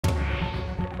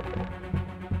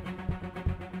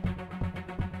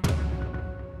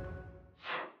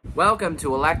Welcome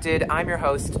to Elected. I'm your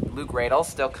host, Luke Radel,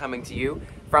 still coming to you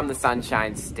from the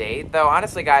Sunshine State. Though,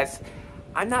 honestly, guys,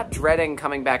 I'm not dreading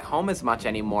coming back home as much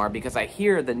anymore because I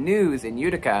hear the news in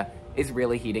Utica is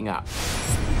really heating up.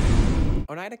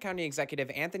 Oneida County Executive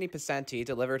Anthony Picente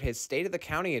delivered his State of the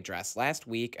County address last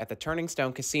week at the Turning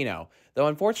Stone Casino, though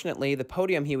unfortunately the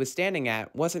podium he was standing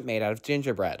at wasn't made out of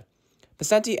gingerbread.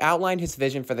 Picente outlined his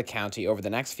vision for the county over the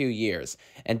next few years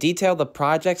and detailed the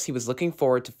projects he was looking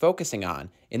forward to focusing on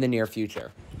in the near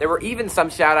future. There were even some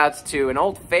shout-outs to an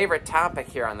old favorite topic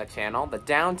here on the channel, the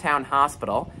Downtown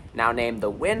Hospital, now named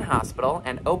the Wynn Hospital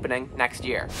and opening next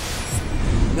year.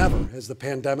 Never has the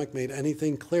pandemic made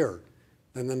anything clearer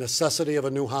than the necessity of a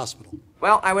new hospital.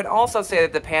 Well, I would also say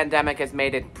that the pandemic has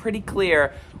made it pretty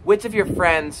clear which of your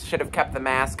friends should have kept the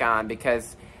mask on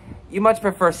because you much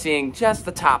prefer seeing just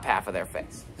the top half of their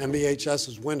face.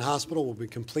 MBHS's Wynn Hospital will be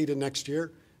completed next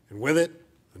year, and with it,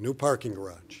 a new parking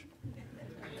garage.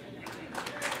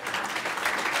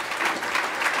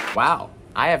 Wow,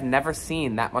 I have never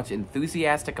seen that much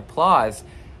enthusiastic applause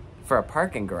for a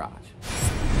parking garage.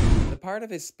 The part of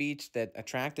his speech that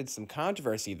attracted some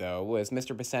controversy, though, was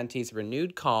Mr. Picente's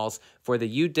renewed calls for the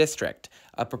U District,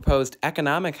 a proposed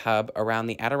economic hub around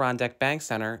the Adirondack Bank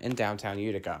Center in downtown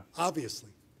Utica. Obviously,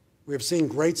 we have seen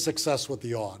great success with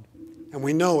the AUD, and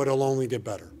we know it'll only get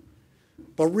better.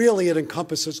 But really, it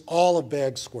encompasses all of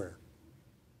Bagg Square.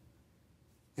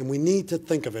 And we need to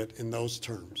think of it in those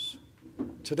terms.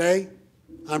 Today,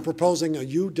 I'm proposing a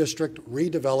U District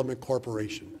Redevelopment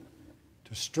Corporation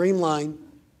to streamline,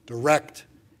 direct,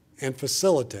 and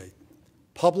facilitate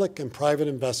public and private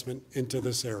investment into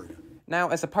this area. Now,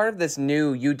 as a part of this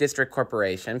new U-District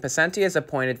Corporation, Picente has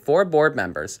appointed 4 board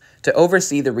members to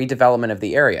oversee the redevelopment of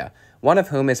the area, one of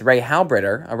whom is Ray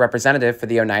Halbritter, a representative for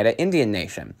the Oneida Indian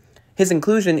Nation. His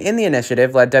inclusion in the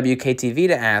initiative led WKTV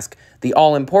to ask the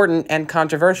all-important and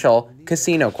controversial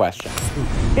casino question.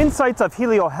 Insights of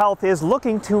Helio Health is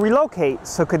looking to relocate,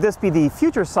 so could this be the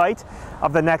future site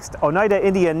of the next Oneida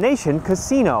Indian Nation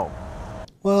casino?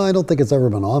 Well, I don't think it's ever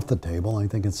been off the table. I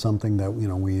think it's something that we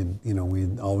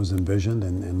always envisioned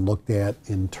and looked at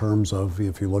in terms of,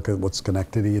 if you look at what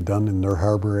Schenectady had done in their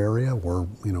harbor area, we're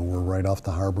right off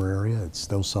the harbor area. It's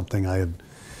still something I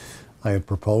had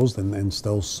proposed and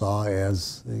still saw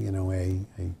as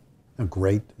a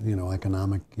great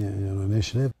economic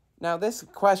initiative. Now, this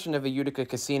question of a Utica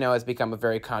casino has become a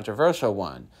very controversial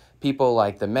one. People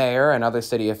like the mayor and other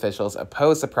city officials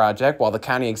oppose the project, while the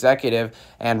county executive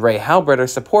and Ray Halbritter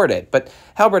support it. But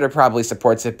Halbritter probably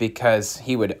supports it because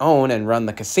he would own and run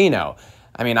the casino.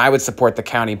 I mean, I would support the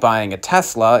county buying a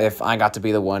Tesla if I got to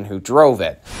be the one who drove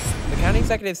it. The county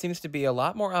executive seems to be a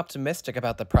lot more optimistic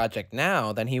about the project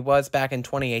now than he was back in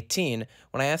 2018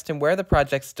 when I asked him where the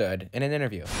project stood in an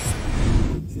interview.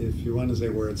 If you want to say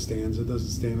where it stands, it doesn't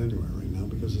stand anywhere right now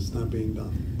because it's not being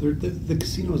done. The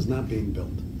casino is not being built.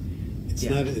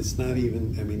 It's not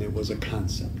even. I mean, it was a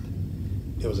concept.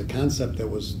 It was a concept that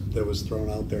was thrown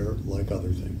out there like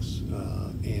other things.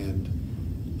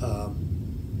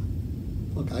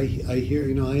 Look, I hear.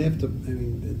 I have to. I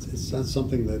mean, it's not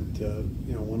something that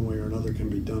one way or another can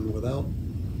be done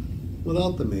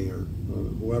without the mayor, or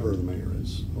whoever the mayor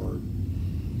is, or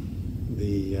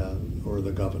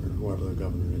the governor, whoever the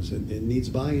governor is. It needs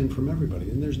buy-in from everybody,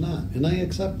 and there's not. And I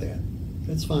accept that.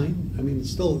 That's fine. I mean,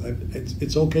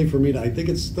 it's okay for me to. I think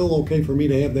it's still okay for me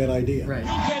to have that idea. Right. You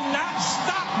cannot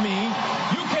stop me.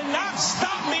 You cannot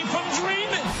stop me from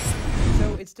dreaming.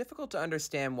 So it's difficult to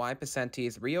understand why Picente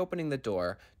is reopening the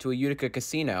door to a Utica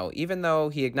casino, even though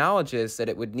he acknowledges that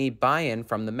it would need buy-in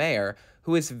from the mayor,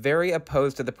 who is very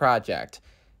opposed to the project.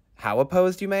 How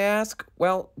opposed, you may ask?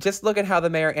 Well, just look at how the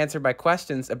mayor answered my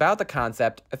questions about the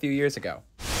concept a few years ago.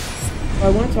 I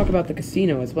want to talk about the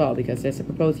casino as well, because there's a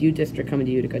proposed U-District coming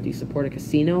to Utica. Do you support a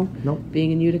casino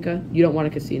being in Utica? You don't want a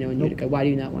casino in Utica. Why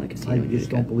do you not want a casino in Utica? I just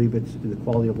don't believe it's the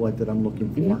quality of life that I'm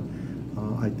looking for.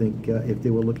 I think if they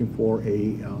were looking for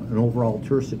an overall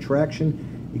tourist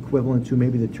attraction equivalent to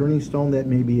maybe the Turning Stone, that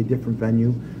may be a different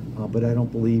venue. But I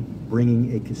don't believe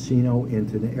bringing a casino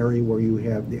into an area where you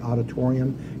have the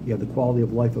auditorium, you have the quality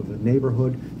of life of a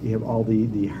neighborhood, you have all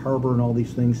the harbor and all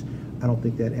these things. I don't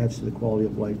think that adds to the quality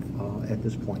of life at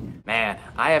this point. Man,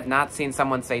 I have not seen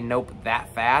someone say nope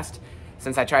that fast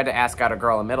since I tried to ask out a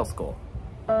girl in middle school.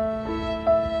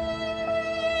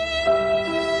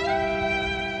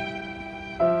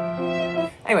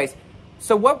 Anyways,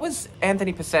 so what was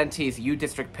Anthony Picente's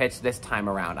U-District pitch this time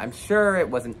around? I'm sure it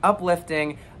was an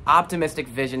uplifting, optimistic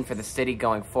vision for the city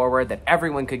going forward that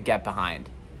everyone could get behind.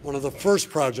 One of the first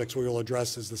projects we will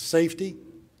address is the safety,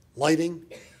 lighting,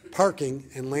 parking,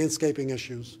 and landscaping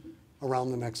issues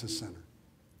around the Nexus Center.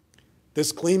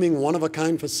 This gleaming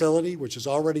one-of-a-kind facility, which is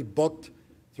already booked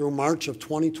through March of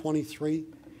 2023,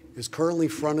 is currently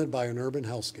fronted by an urban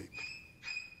hellscape.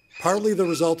 Partly the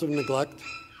result of neglect,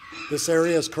 this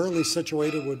area is currently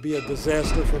situated would be a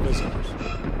disaster for visitors.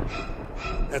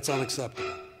 That's unacceptable.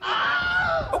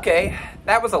 Okay,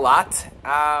 that was a lot,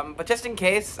 but just in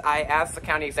case, I asked the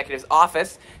county executive's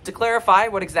office to clarify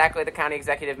what exactly the county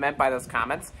executive meant by those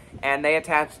comments, and they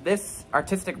attached this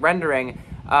artistic rendering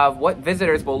of what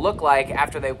visitors will look like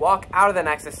after they walk out of the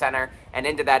Nexus Center and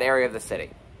into that area of the city.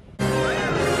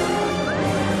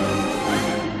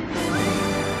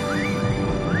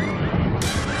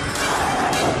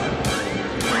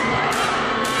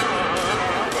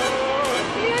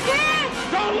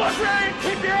 Don't look right!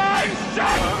 Keep your eyes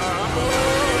shut!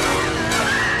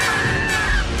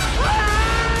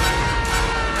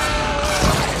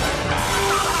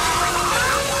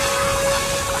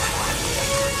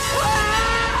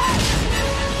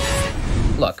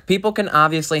 Look, people can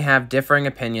obviously have differing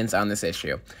opinions on this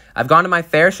issue. I've gone to my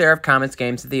fair share of Comets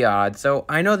games at the Odd, so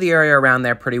I know the area around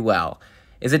there pretty well.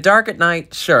 Is it dark at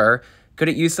night? Sure. Could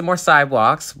it use some more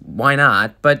sidewalks? Why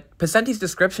not? But Picente's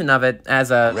description of it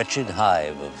as a wretched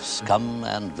hive of scum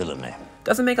and villainy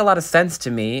doesn't make a lot of sense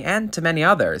to me, and to many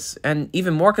others. And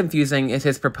even more confusing is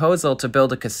his proposal to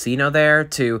build a casino there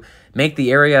to make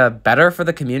the area better for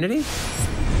the community.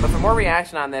 But for more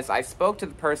reaction on this, I spoke to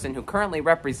the person who currently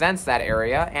represents that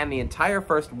area and the entire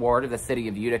first ward of the city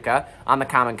of Utica on the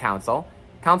Common Council,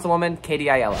 Councilwoman Katie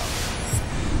Aiello.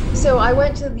 So I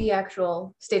went to the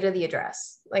actual state of the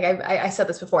address. Like I said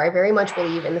this before, I very much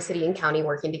believe in the city and county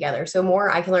working together. So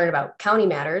more I can learn about county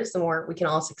matters, the more we can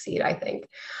all succeed, I think.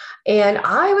 And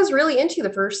I was really into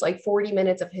the first 40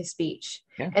 minutes of his speech.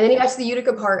 Yeah. And then he got to the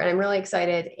Utica part and I'm really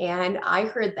excited. And I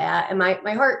heard that and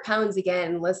my heart pounds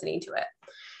again listening to it.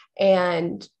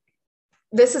 And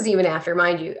this is even after,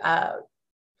 mind you, I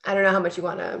don't know how much you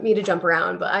want me to jump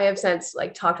around, but I have since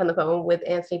talked on the phone with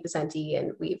Anthony Picente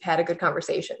and we've had a good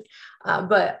conversation.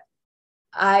 But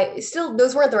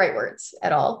those weren't the right words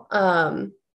at all.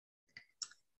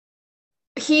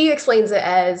 He explains it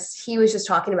as he was just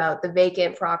talking about the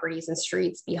vacant properties and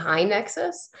streets behind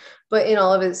Nexus. But in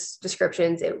all of his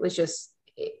descriptions, it was just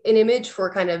an image for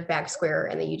kind of Back Square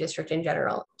and the U District in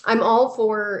general. I'm all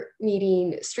for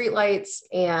needing streetlights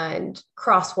and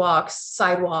crosswalks,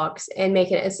 sidewalks, and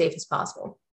making it as safe as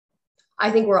possible. I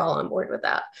think we're all on board with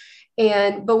that.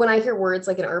 But when I hear words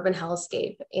like an urban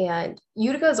hellscape, and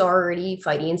Utica is already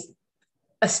fighting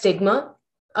a stigma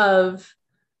of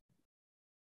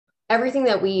everything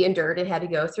that we endured and had to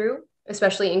go through,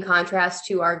 especially in contrast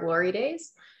to our glory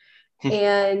days.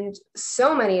 And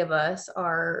so many of us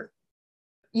are,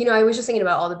 I was just thinking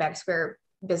about all the Back Square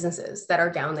businesses that are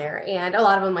down there. And a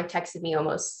lot of them texted me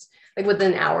almost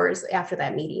within hours after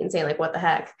that meeting saying what the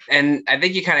heck. And I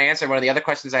think you kind of answered one of the other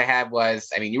questions I had was,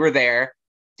 you were there.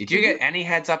 Did you get any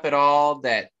heads up at all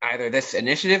that either this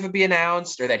initiative would be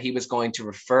announced or that he was going to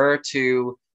refer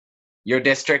to your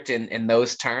district in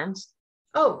those terms?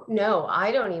 Oh, no,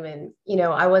 I don't even,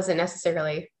 I wasn't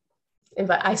necessarily,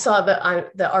 but I saw the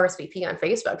RSVP on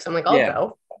Facebook. So I'm I'll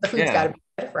go. The food's got to be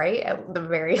good, right? At the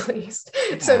very least.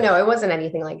 Yeah. So no, it wasn't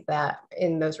anything like that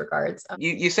in those regards.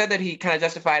 You said that he kind of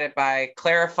justified it by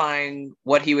clarifying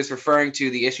what he was referring to,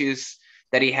 the issues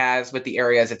that he has with the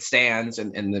area as it stands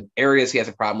and the areas he has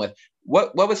a problem with.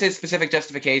 What was his specific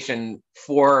justification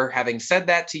for having said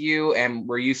that to you? And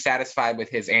were you satisfied with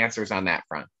his answers on that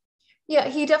front? Yeah,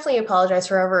 he definitely apologized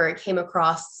for whoever it came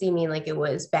across seeming like it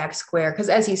was Back Square. Because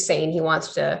as he's saying, he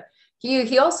wants to,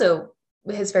 he also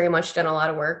has very much done a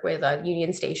lot of work with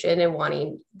Union Station and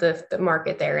wanting the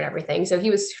market there and everything. So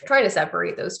he was trying to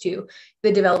separate those two,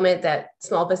 the development that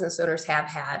small business owners have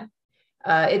had.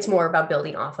 It's more about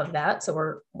building off of that.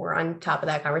 So we're on top of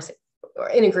that conversation, or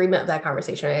in agreement of that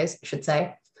conversation, I should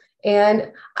say.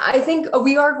 And I think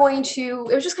we are going to,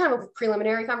 it was just kind of a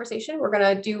preliminary conversation. We're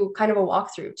going to do kind of a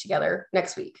walkthrough together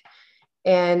next week.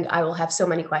 And I will have so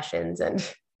many questions and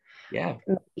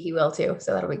he will too.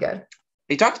 So that'll be good.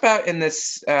 He talked about in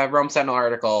this Rome Sentinel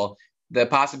article, the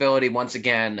possibility once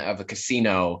again of a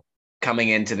casino coming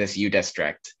into this U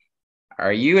district.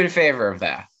 Are you in favor of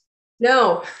that?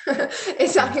 No,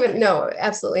 it's not even, no,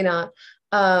 absolutely not.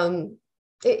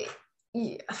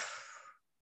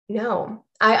 No,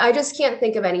 I just can't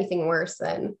think of anything worse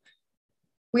than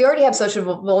we already have such a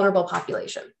vulnerable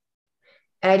population.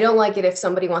 And I don't like it if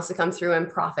somebody wants to come through and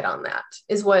profit on that,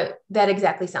 is what that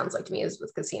exactly sounds like to me, is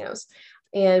with casinos.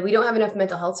 And we don't have enough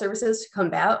mental health services to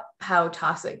combat how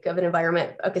toxic of an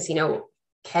environment a casino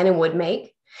can and would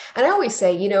make. And I always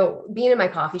say, being in my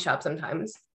coffee shop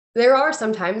sometimes, there are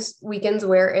sometimes weekends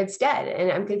where it's dead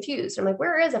and I'm confused. I'm like,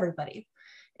 where is everybody?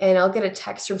 And I'll get a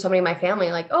text from somebody in my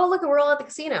family like, oh, look, we're all at the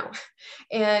casino.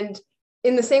 And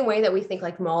in the same way that we think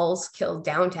like malls killed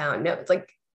downtown, no, it's like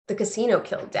the casino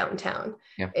killed downtown.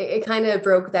 Yeah. It kind of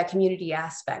broke that community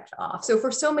aspect off. So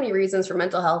for so many reasons, from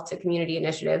mental health to community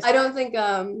initiatives, I don't think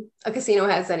a casino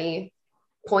has any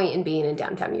point in being in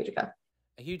downtown Utica.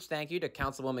 A huge thank you to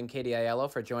Councilwoman Katie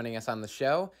Aiello for joining us on the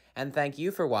show, and thank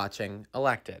you for watching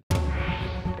Elected.